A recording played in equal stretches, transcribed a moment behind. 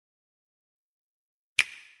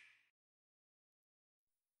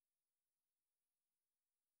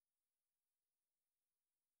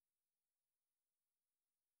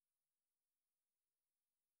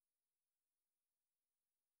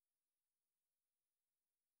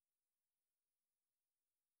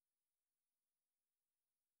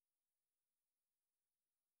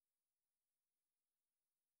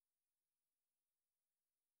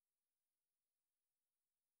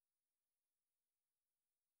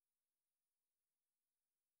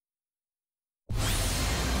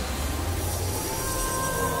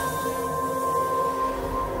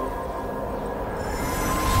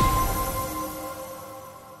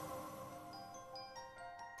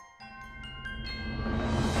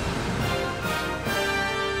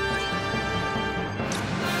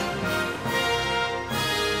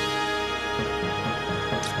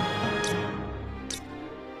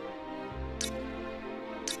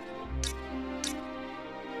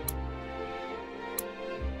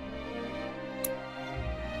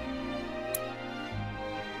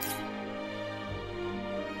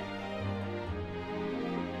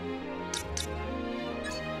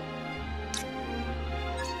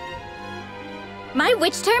My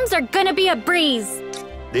witch terms are gonna be a breeze.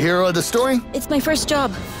 The hero of the story? It's my first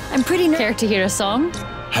job. I'm pretty Care to hear a song?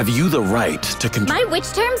 Have you the right to control? My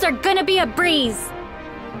witch terms are gonna be a breeze.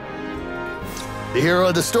 The hero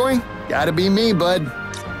of the story? Gotta be me, bud.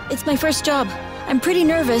 It's my first job. I'm pretty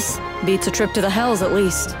nervous. Beats a trip to the hells, at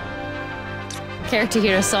least. Care to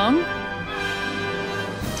hear a song?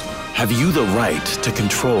 Have you the right to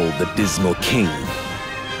control the Dismal King?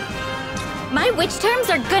 My witch terms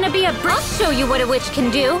are gonna be a breeze. I'll show you what a witch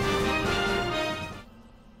can do.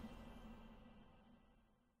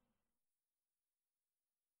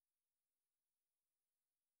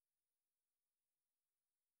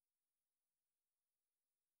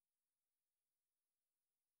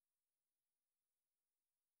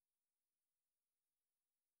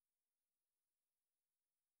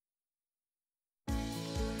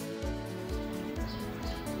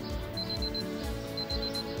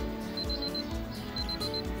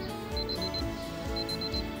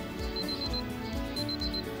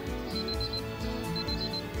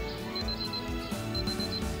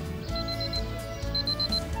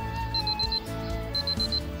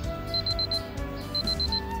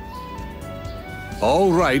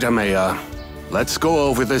 All right, Amaya. Let's go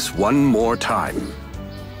over this one more time.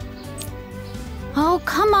 Oh,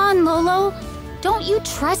 come on, Lolo. Don't you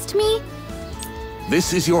trust me?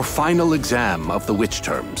 This is your final exam of the witch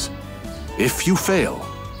terms. If you fail,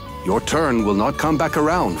 your turn will not come back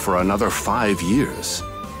around for another 5 years.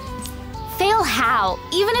 Fail how?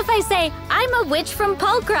 Even if I say I'm a witch from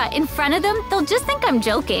Pulchra in front of them, they'll just think I'm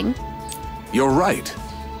joking. You're right.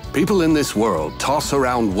 People in this world toss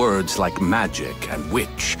around words like magic and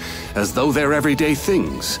witch as though they're everyday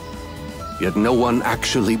things. Yet no one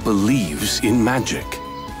actually believes in magic.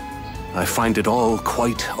 I find it all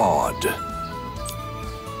quite odd.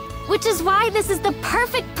 Which is why this is the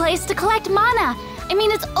perfect place to collect mana. I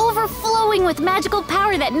mean, it's overflowing with magical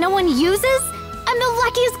power that no one uses. I'm the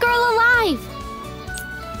luckiest girl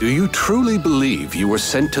alive. Do you truly believe you were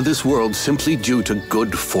sent to this world simply due to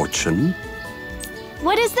good fortune?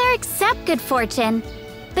 What is there except good fortune?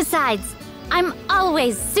 Besides, I'm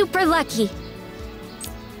always super lucky.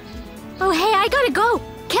 Oh, hey, I gotta go.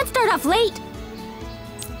 Can't start off late.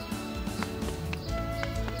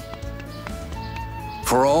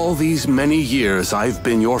 For all these many years I've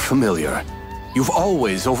been your familiar, you've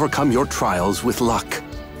always overcome your trials with luck.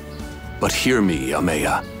 But hear me,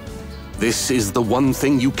 Amaya. This is the one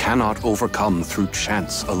thing you cannot overcome through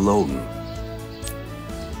chance alone.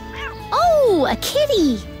 Oh, a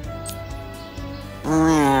kitty!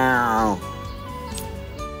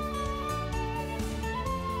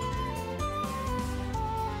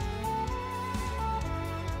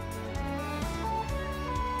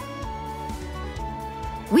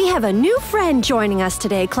 We have a new friend joining us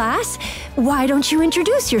today, class. Why don't you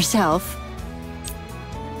introduce yourself?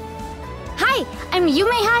 Hi, I'm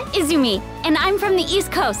Yumeha Izumi, and I'm from the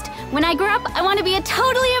East Coast. When I grow up, I want to be a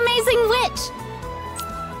totally amazing witch!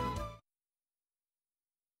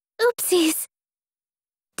 Oopsies.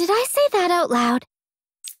 Did I say that out loud?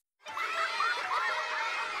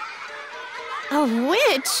 A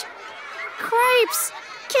witch? Cripes!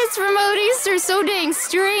 Kids from out east are so dang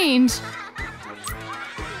strange.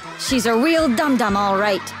 She's a real dum-dum, all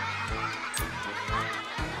right.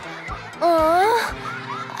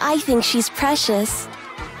 I think she's precious.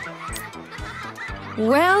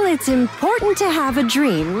 Well, it's important to have a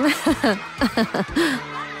dream.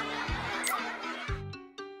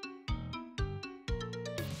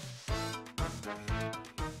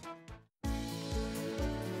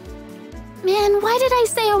 Man, why did I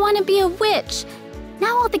say I want to be a witch?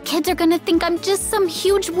 Now all the kids are gonna think I'm just some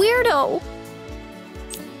huge weirdo.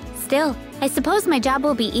 Still, I suppose my job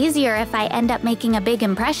will be easier if I end up making a big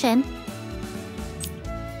impression.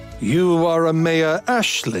 You are Amaya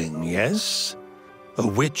Ashling, yes? A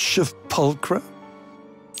witch of Pulchra?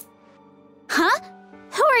 Huh?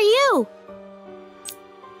 Who are you?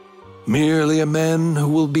 Merely a man who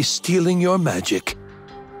will be stealing your magic.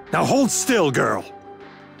 Now hold still, girl!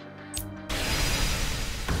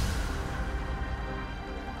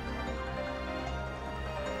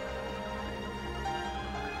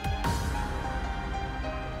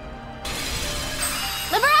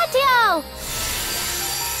 Liberatio!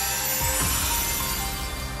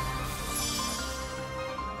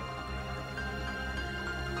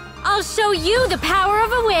 I'll show you the power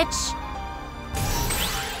of a witch!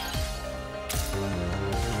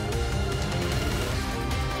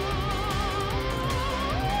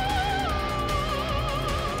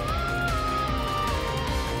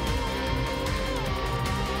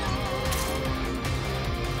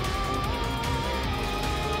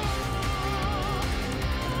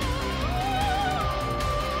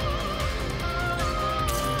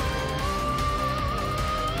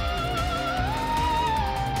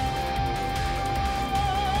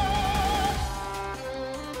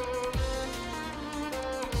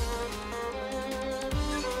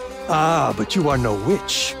 Ah, but you are no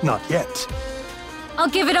witch. Not yet. I'll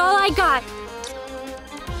give it all I got.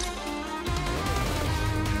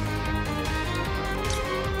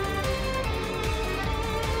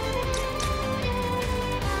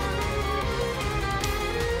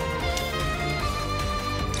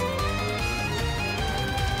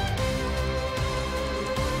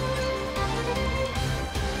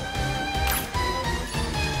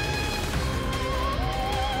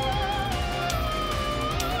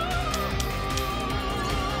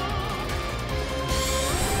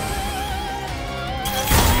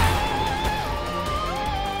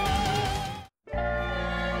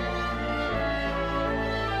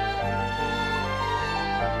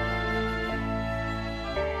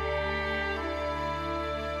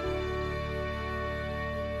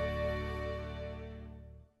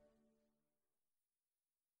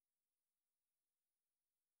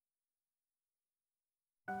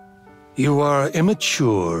 You are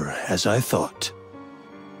immature, as I thought.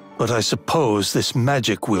 But I suppose this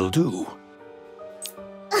magic will do.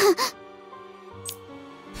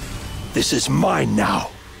 This is mine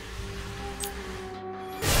now.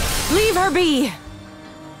 Leave her be!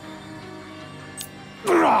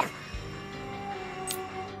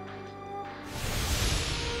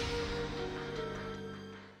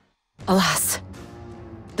 Alas,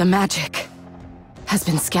 the magic has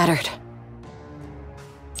been scattered.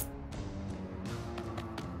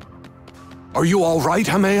 Are you all right,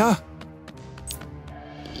 Hamea?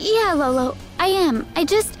 Yeah, Lolo, I am. I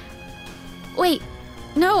just... Wait,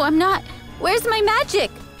 no, I'm not. Where's my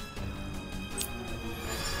magic?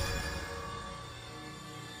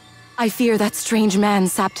 I fear that strange man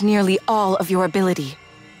sapped nearly all of your ability.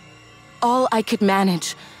 All I could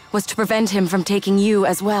manage was to prevent him from taking you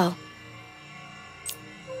as well.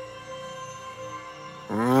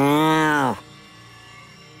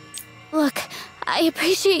 Look, I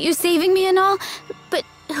appreciate you saving me and all, but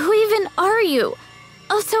who even are you?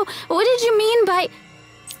 Also, what did you mean by...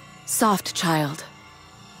 Soft child.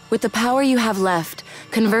 With the power you have left,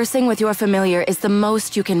 conversing with your familiar is the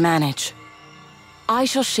most you can manage. I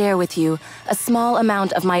shall share with you a small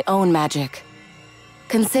amount of my own magic.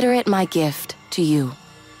 Consider it my gift to you.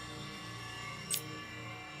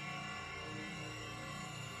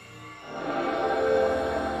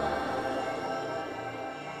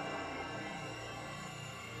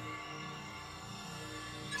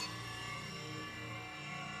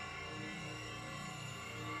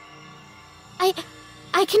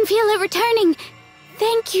 I can feel it returning.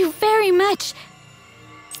 Thank you very much.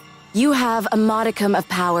 You have a modicum of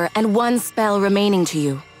power and one spell remaining to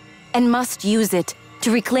you, and must use it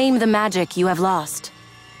to reclaim the magic you have lost.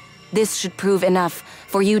 This should prove enough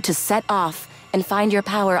for you to set off and find your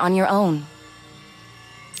power on your own.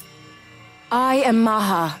 I am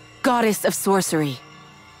Maha, goddess of sorcery.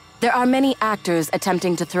 There are many actors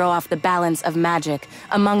attempting to throw off the balance of magic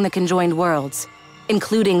among the conjoined worlds,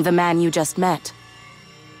 including the man you just met.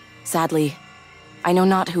 Sadly, I know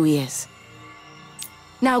not who he is.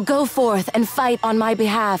 Now go forth and fight on my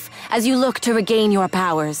behalf as you look to regain your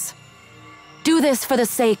powers. Do this for the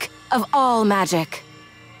sake of all magic.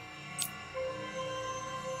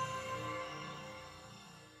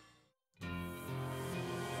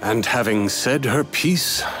 And having said her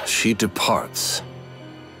piece, she departs.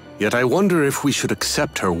 Yet I wonder if we should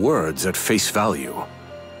accept her words at face value.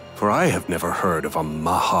 For I have never heard of a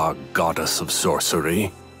Maha goddess of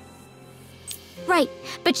sorcery. Right,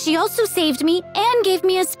 but she also saved me and gave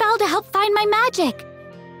me a spell to help find my magic.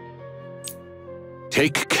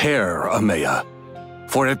 Take care, Amea,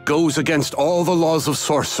 for it goes against all the laws of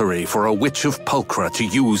sorcery for a witch of Pulchra to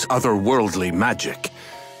use otherworldly magic.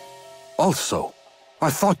 Also, I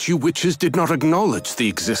thought you witches did not acknowledge the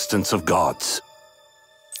existence of gods.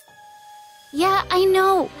 Yeah, I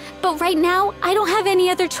know, but right now, I don't have any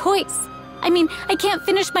other choice. I mean, I can't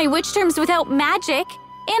finish my witch terms without magic.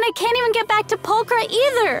 And I can't even get back to Pulchra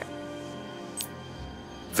either!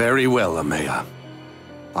 Very well, Amea.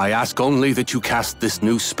 I ask only that you cast this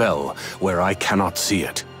new spell where I cannot see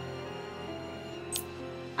it.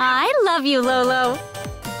 I love you, Lolo.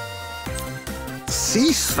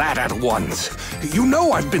 Cease that at once! You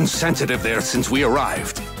know I've been sensitive there since we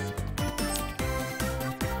arrived.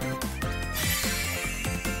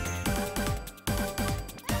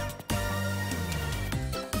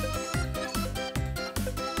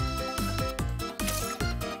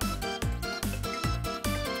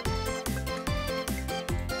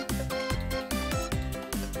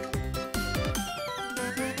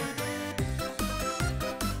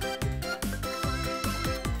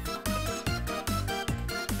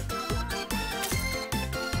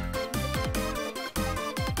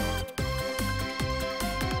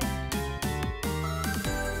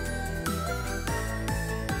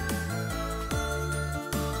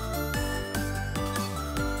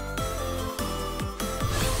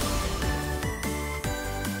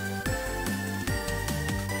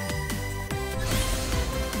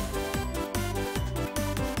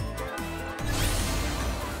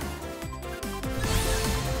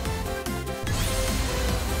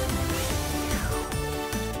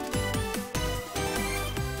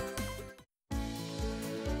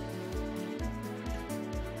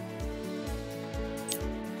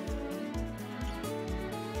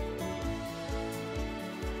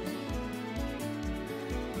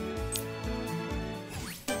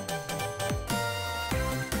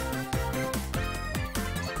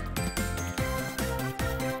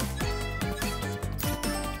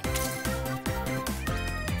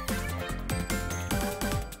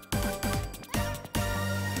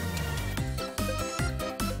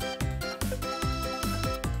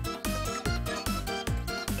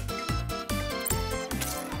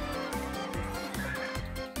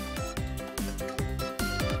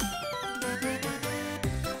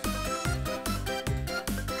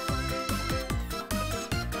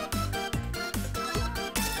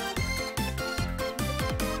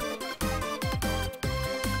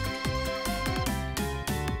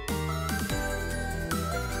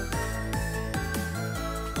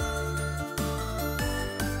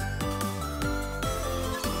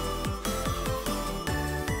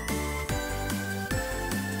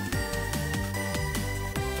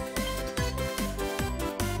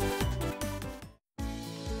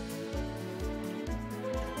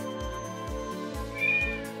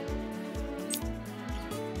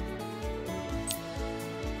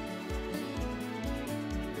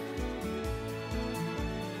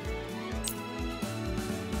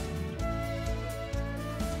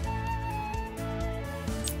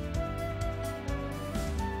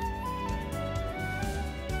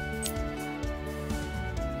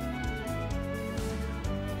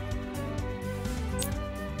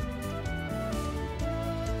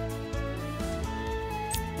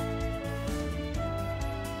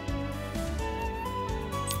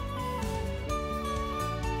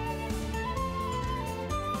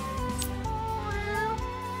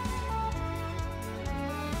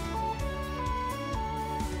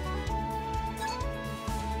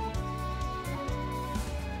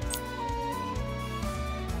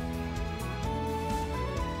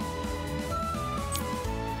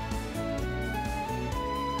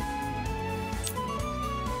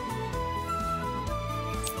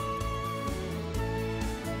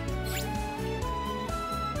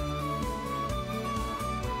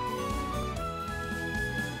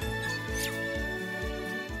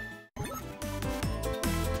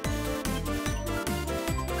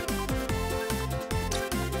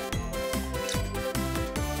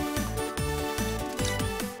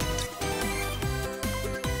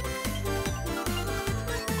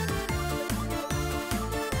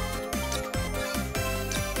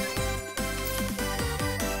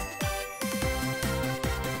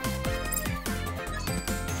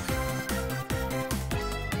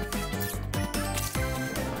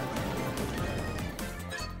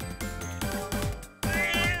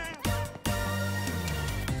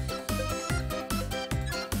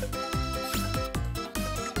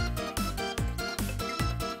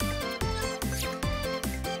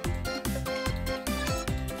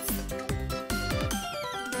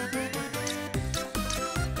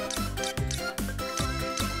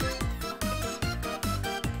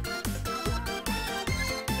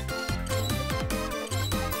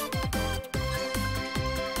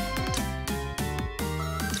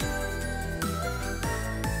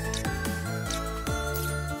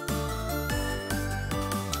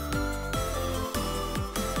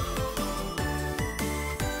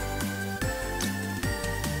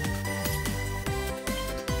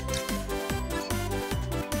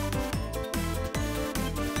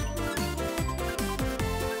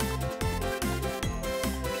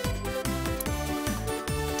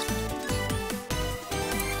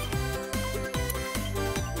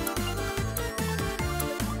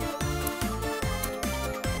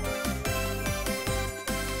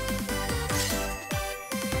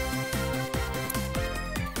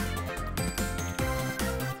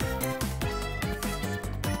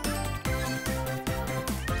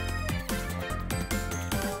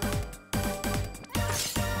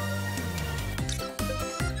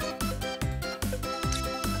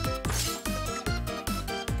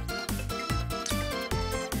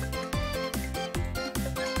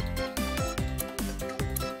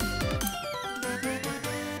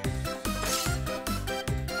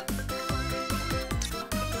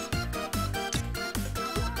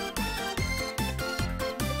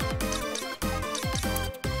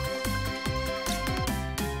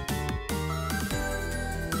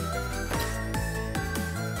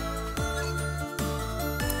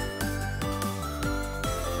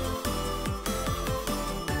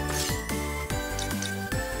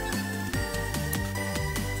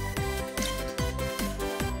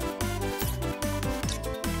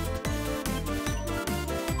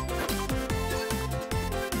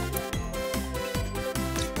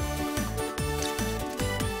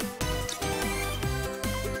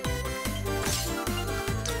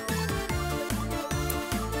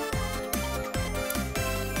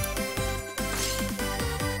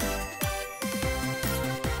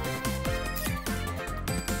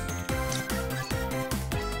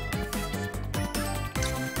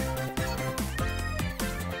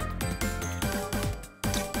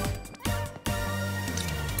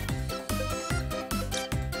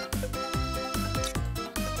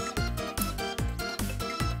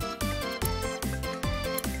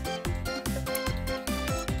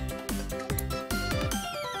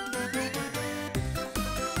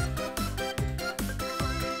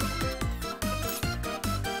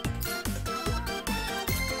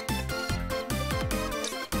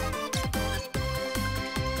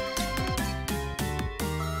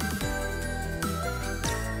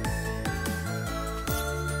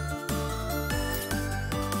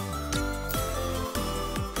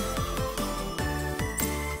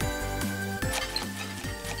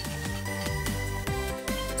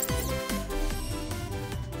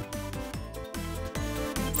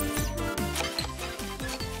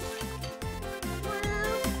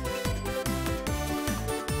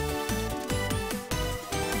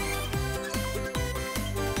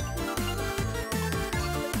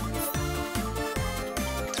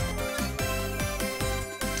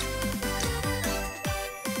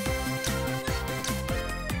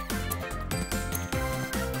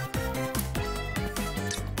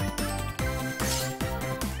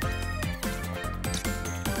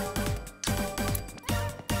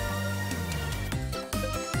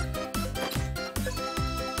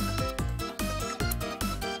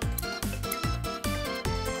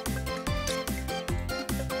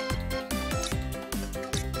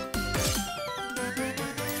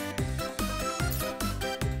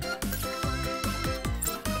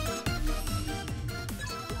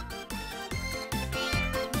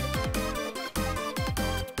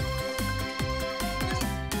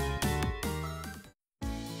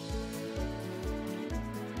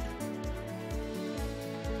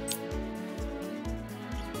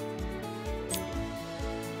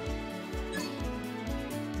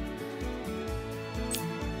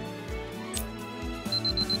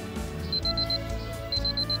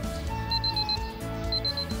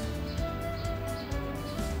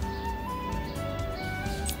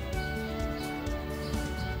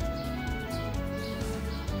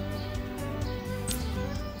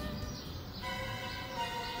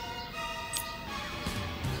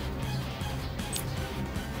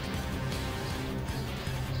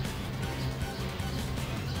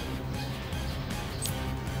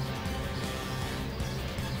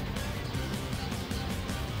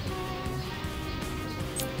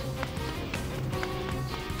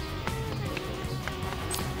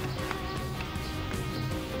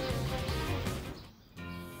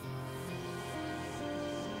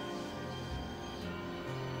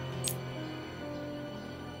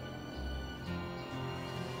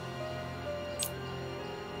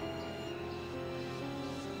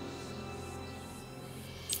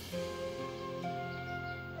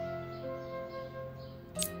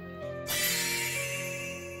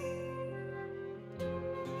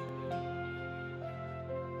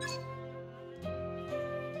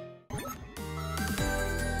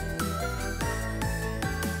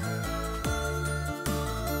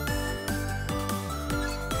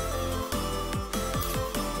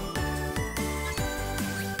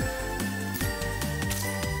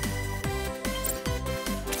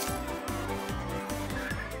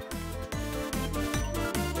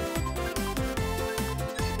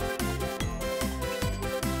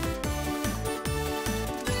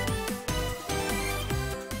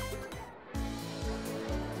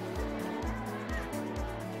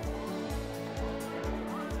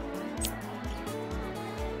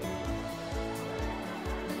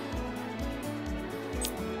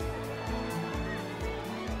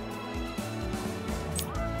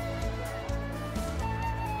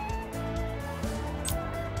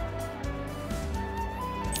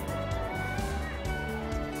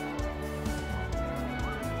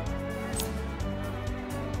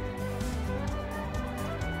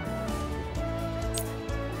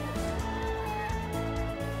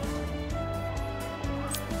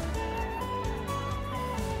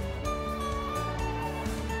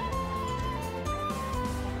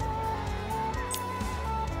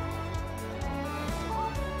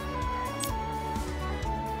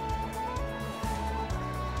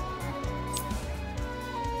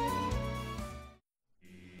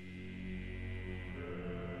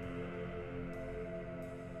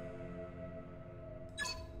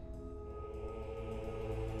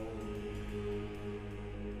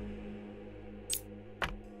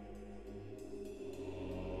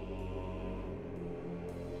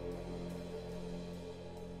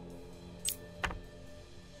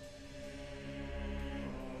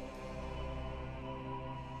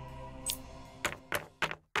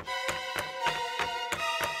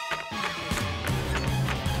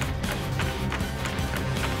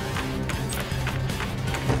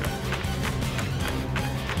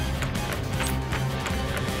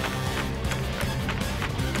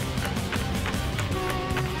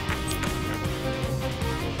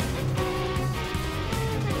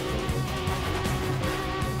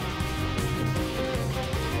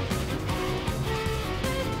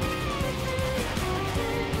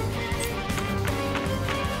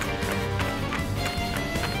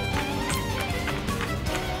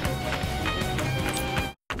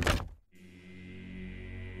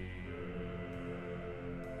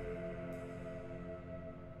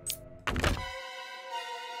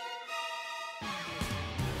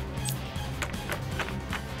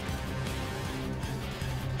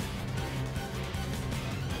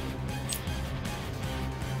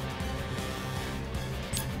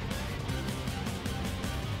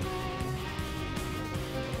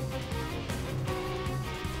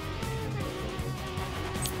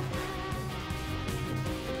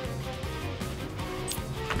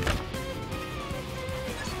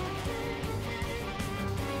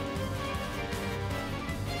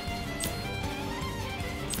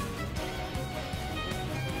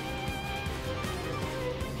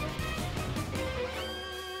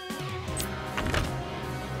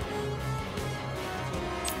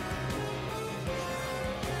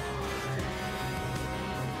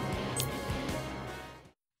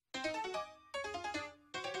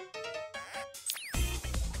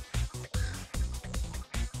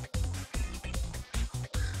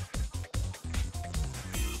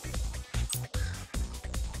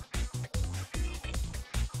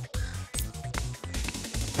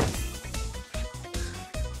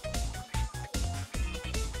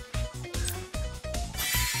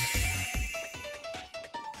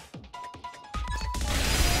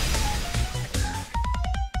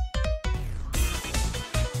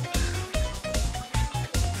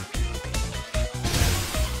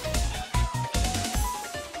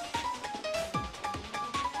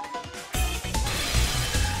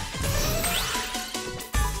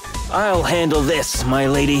 I'll handle this, my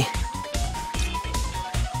lady.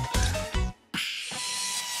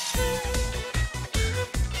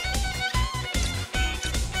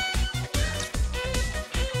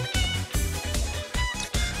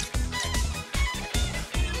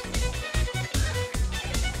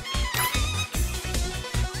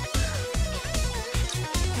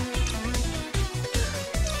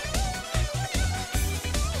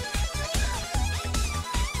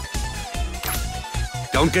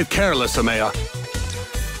 Don't get careless, Amaya.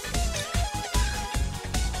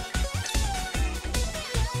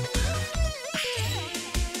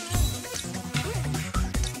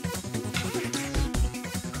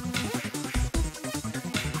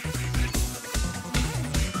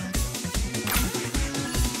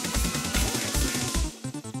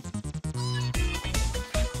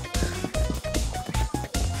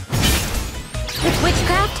 With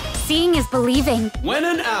witchcraft, seeing is believing. When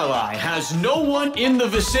an ally has no one in the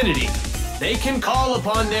vicinity, they can call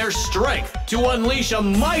upon their strength to unleash a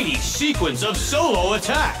mighty sequence of solo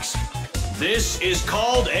attacks. This is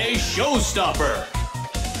called a showstopper.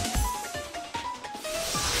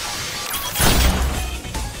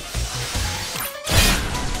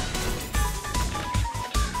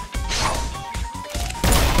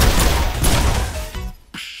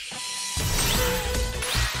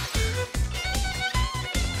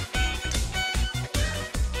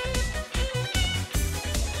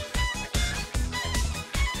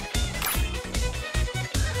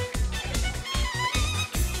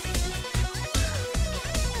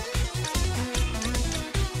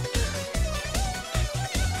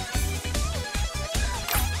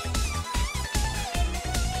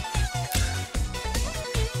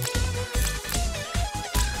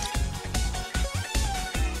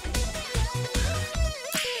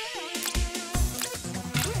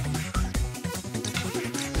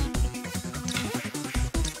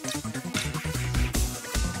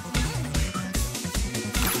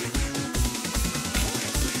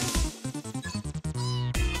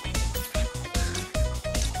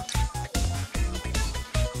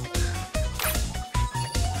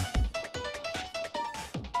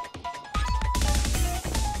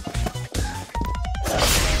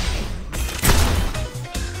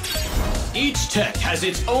 Each tech has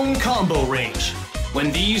its own combo range.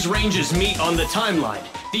 When these ranges meet on the timeline,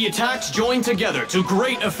 the attacks join together to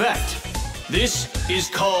great effect. This is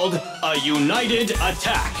called a united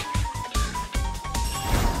attack.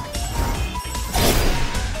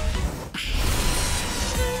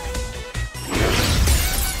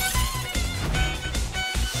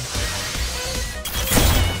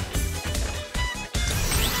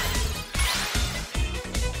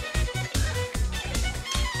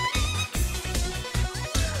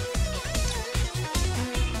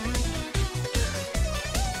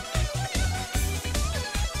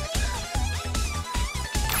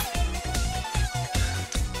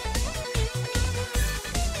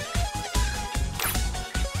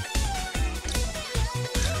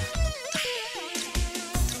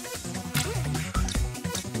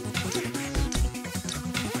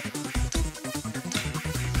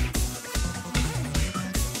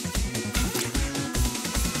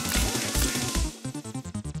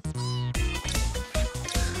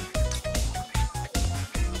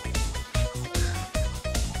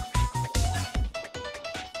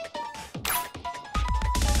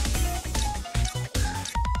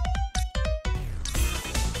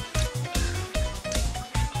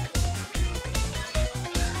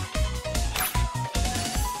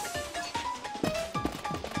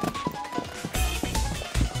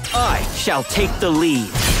 I shall take the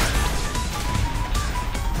lead.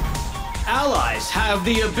 Allies have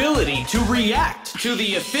the ability to react to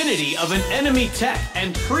the affinity of an enemy tech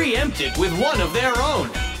and preempt it with one of their own.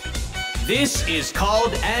 This is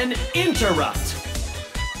called an interrupt.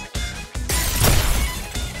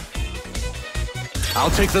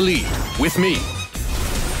 I'll take the lead. With me.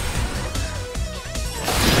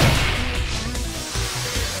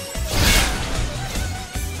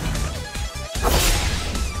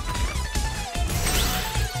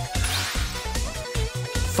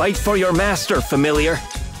 Fight for your master, familiar.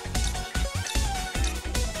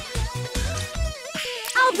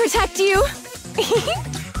 I'll protect you.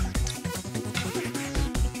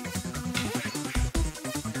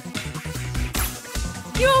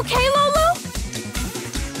 You okay, Lolo?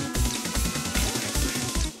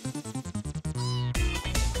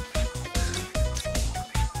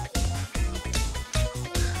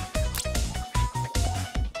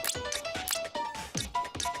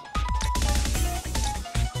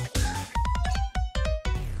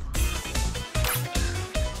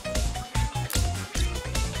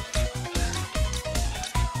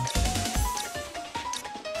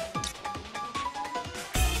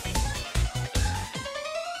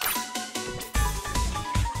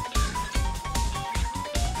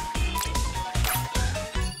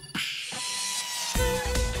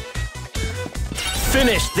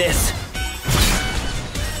 finish this!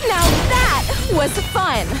 Now that was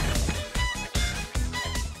fun!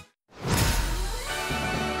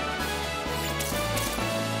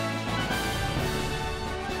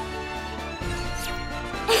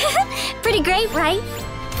 Pretty great, right?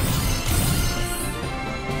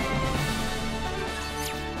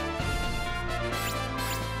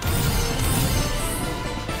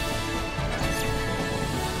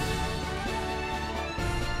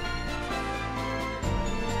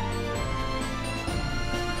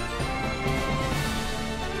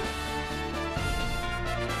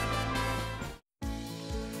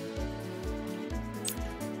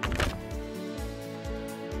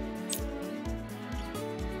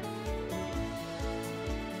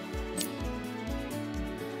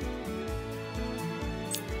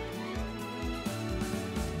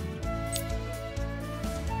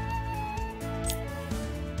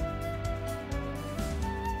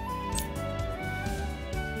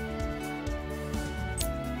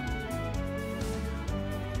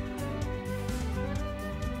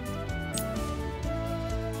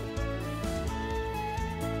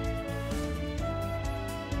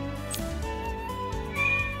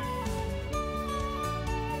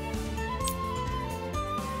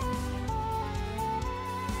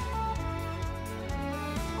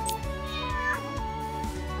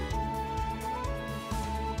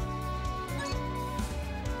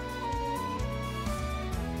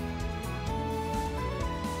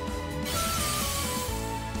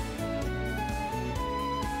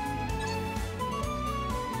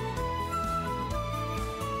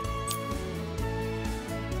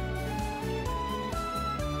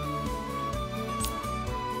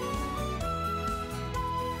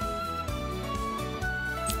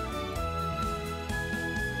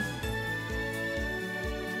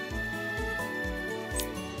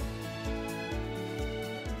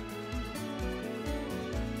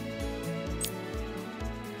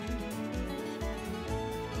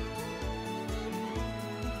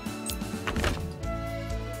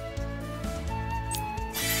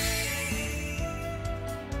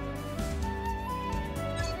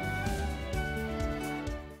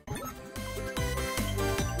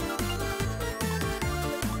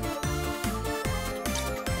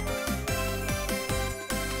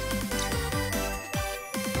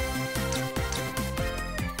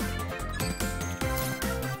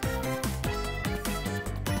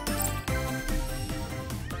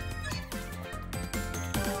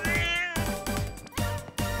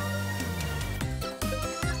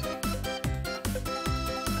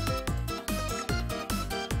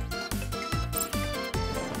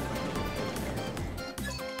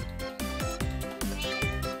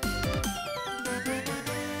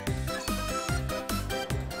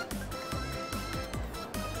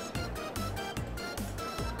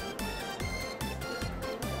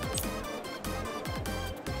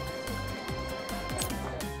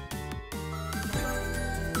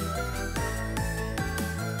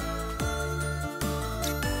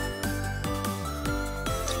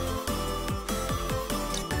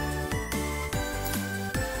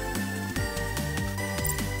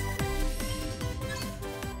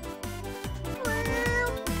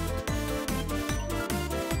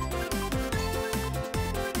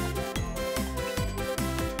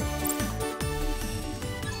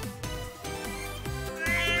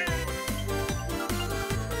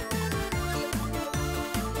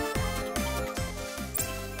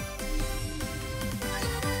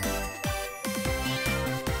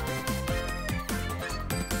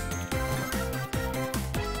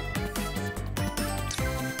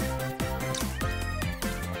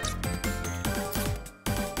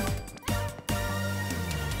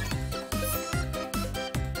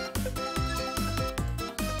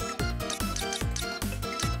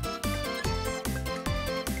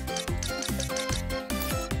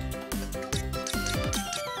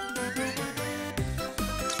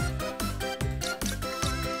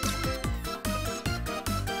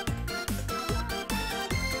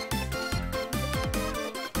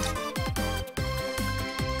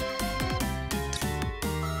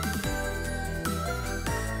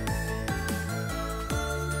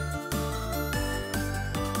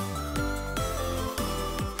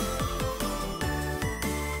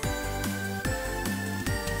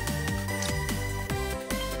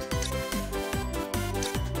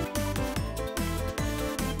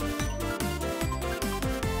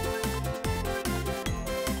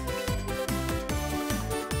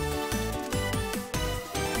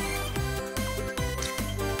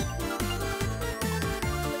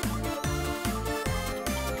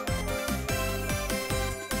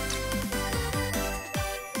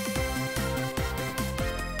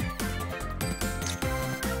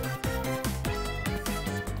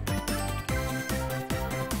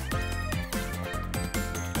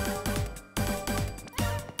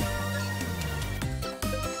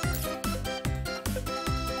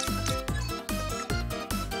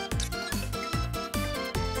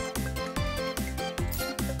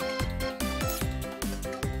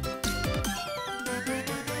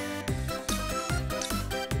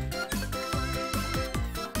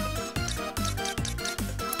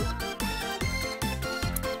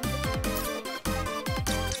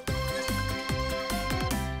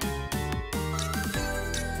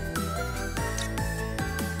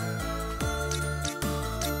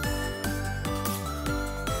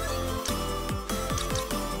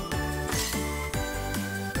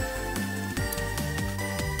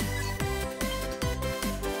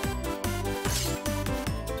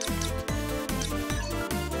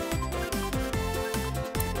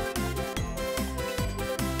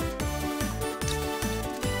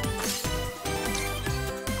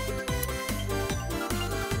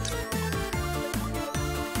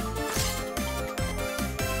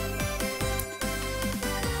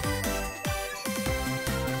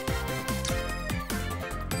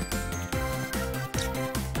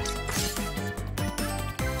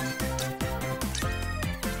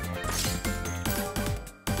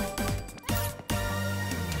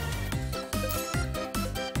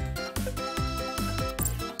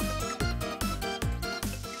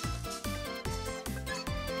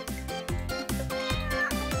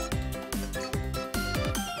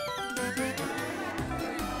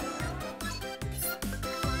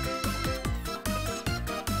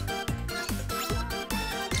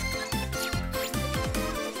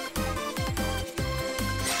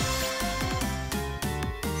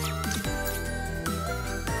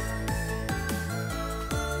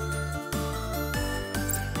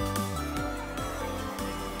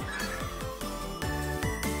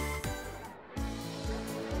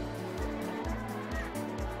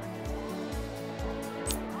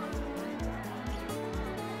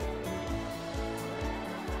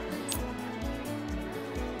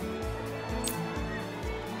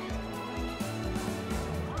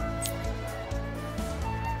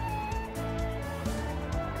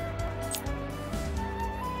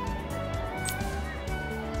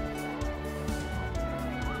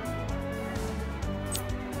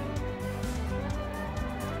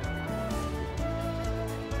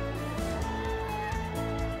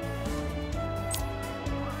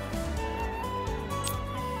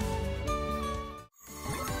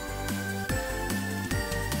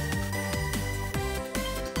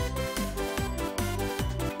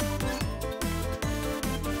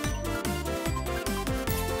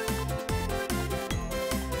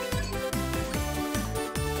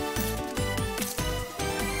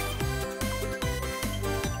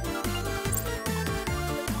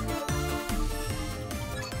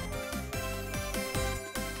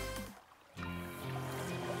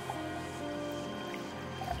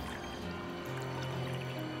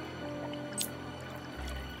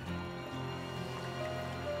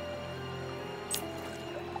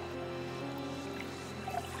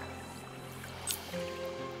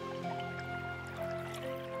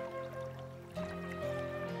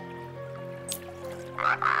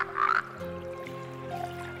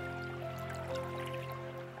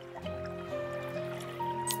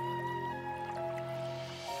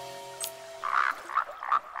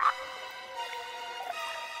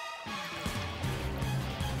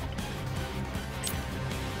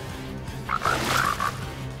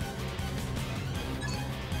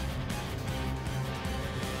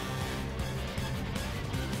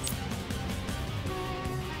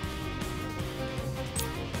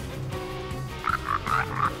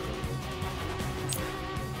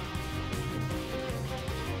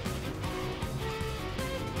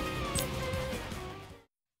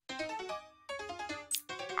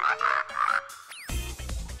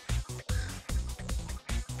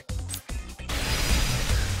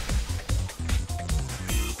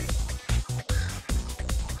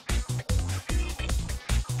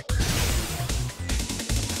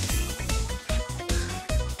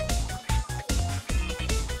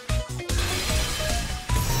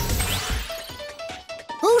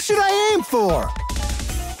 should I aim for?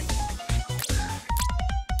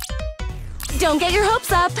 Don't get your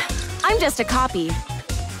hopes up. I'm just a copy.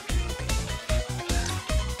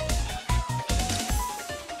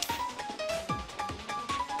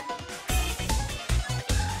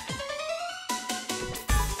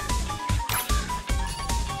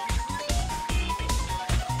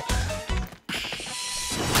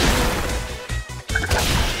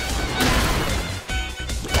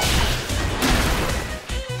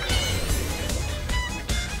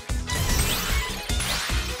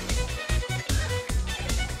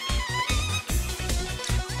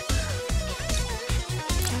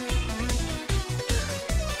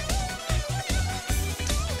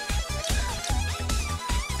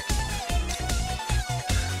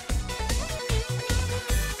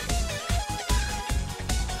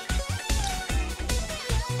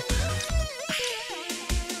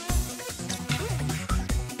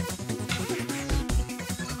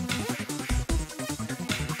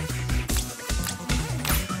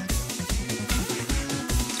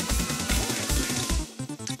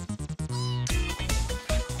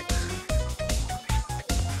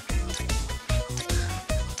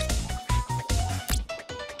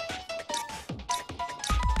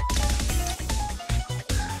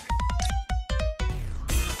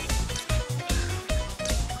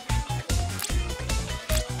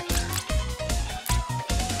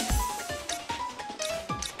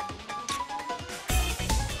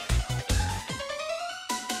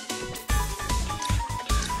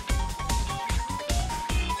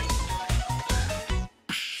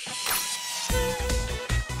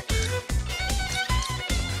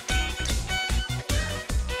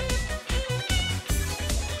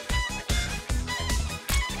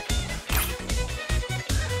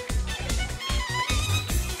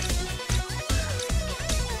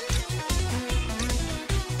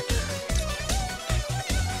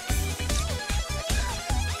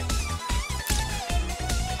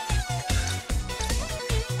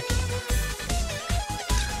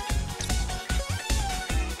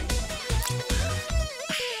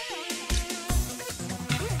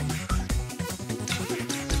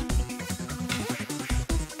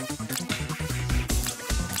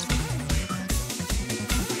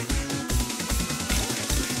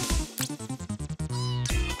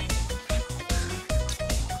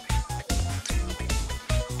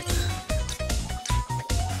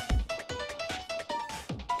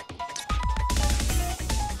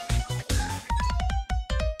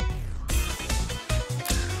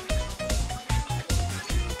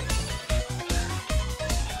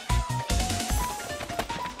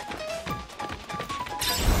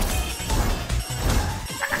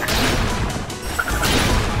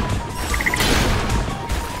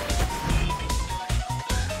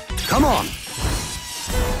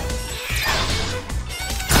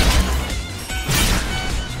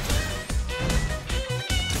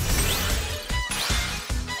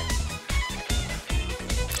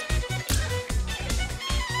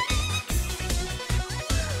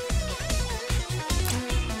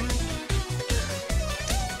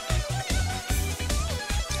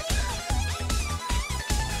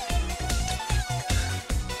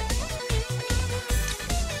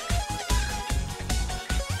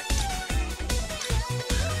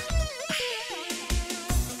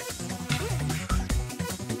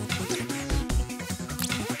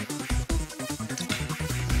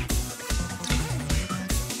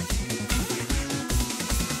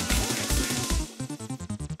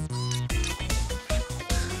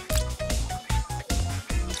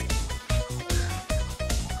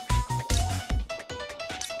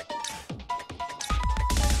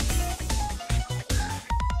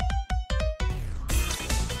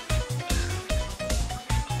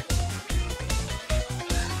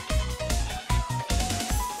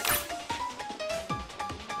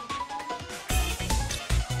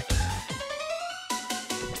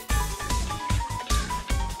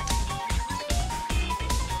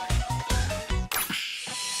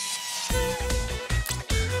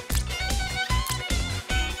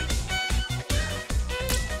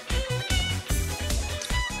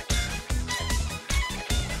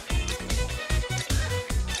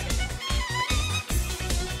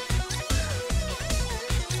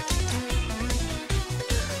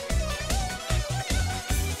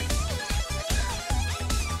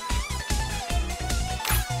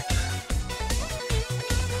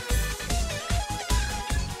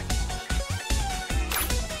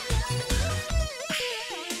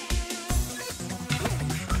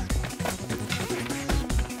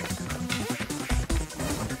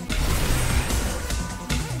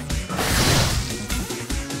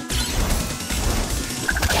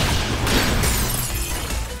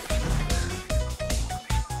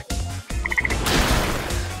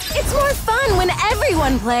 fun when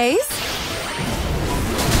everyone plays!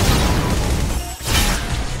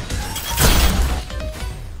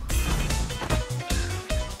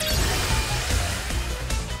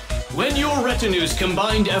 When your retinue's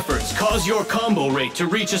combined efforts cause your combo rate to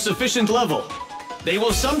reach a sufficient level, they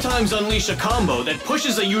will sometimes unleash a combo that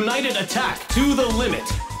pushes a united attack to the limit.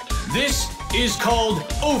 This is called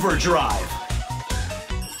Overdrive.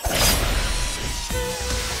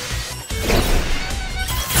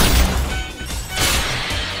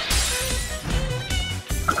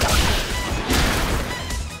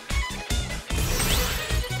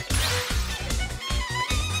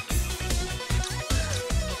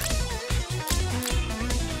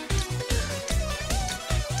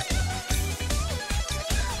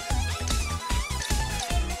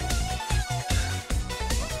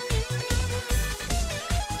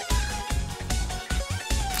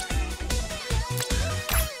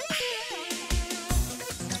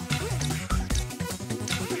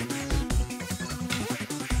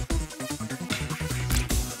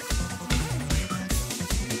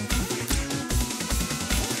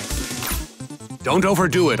 Don't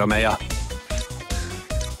overdo it, Amaya.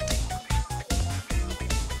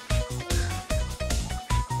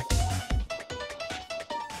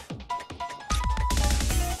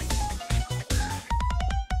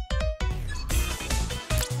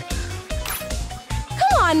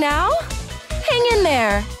 Come on now! Hang in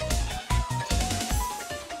there!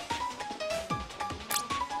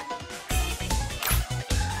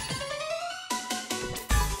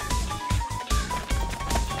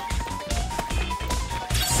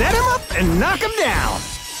 Set him up and knock him down!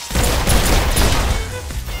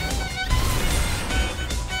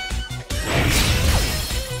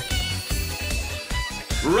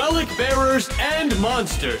 Relic bearers and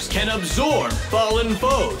monsters can absorb fallen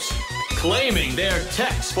foes, claiming their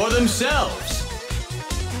techs for themselves.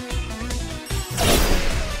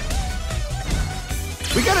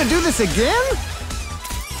 We gotta do this again?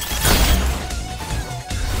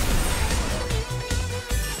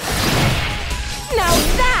 Now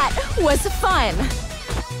that was fun!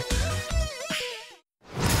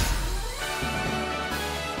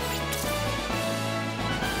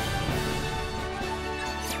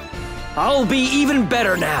 I'll be even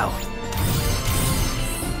better now.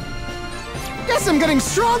 Guess I'm getting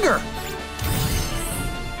stronger!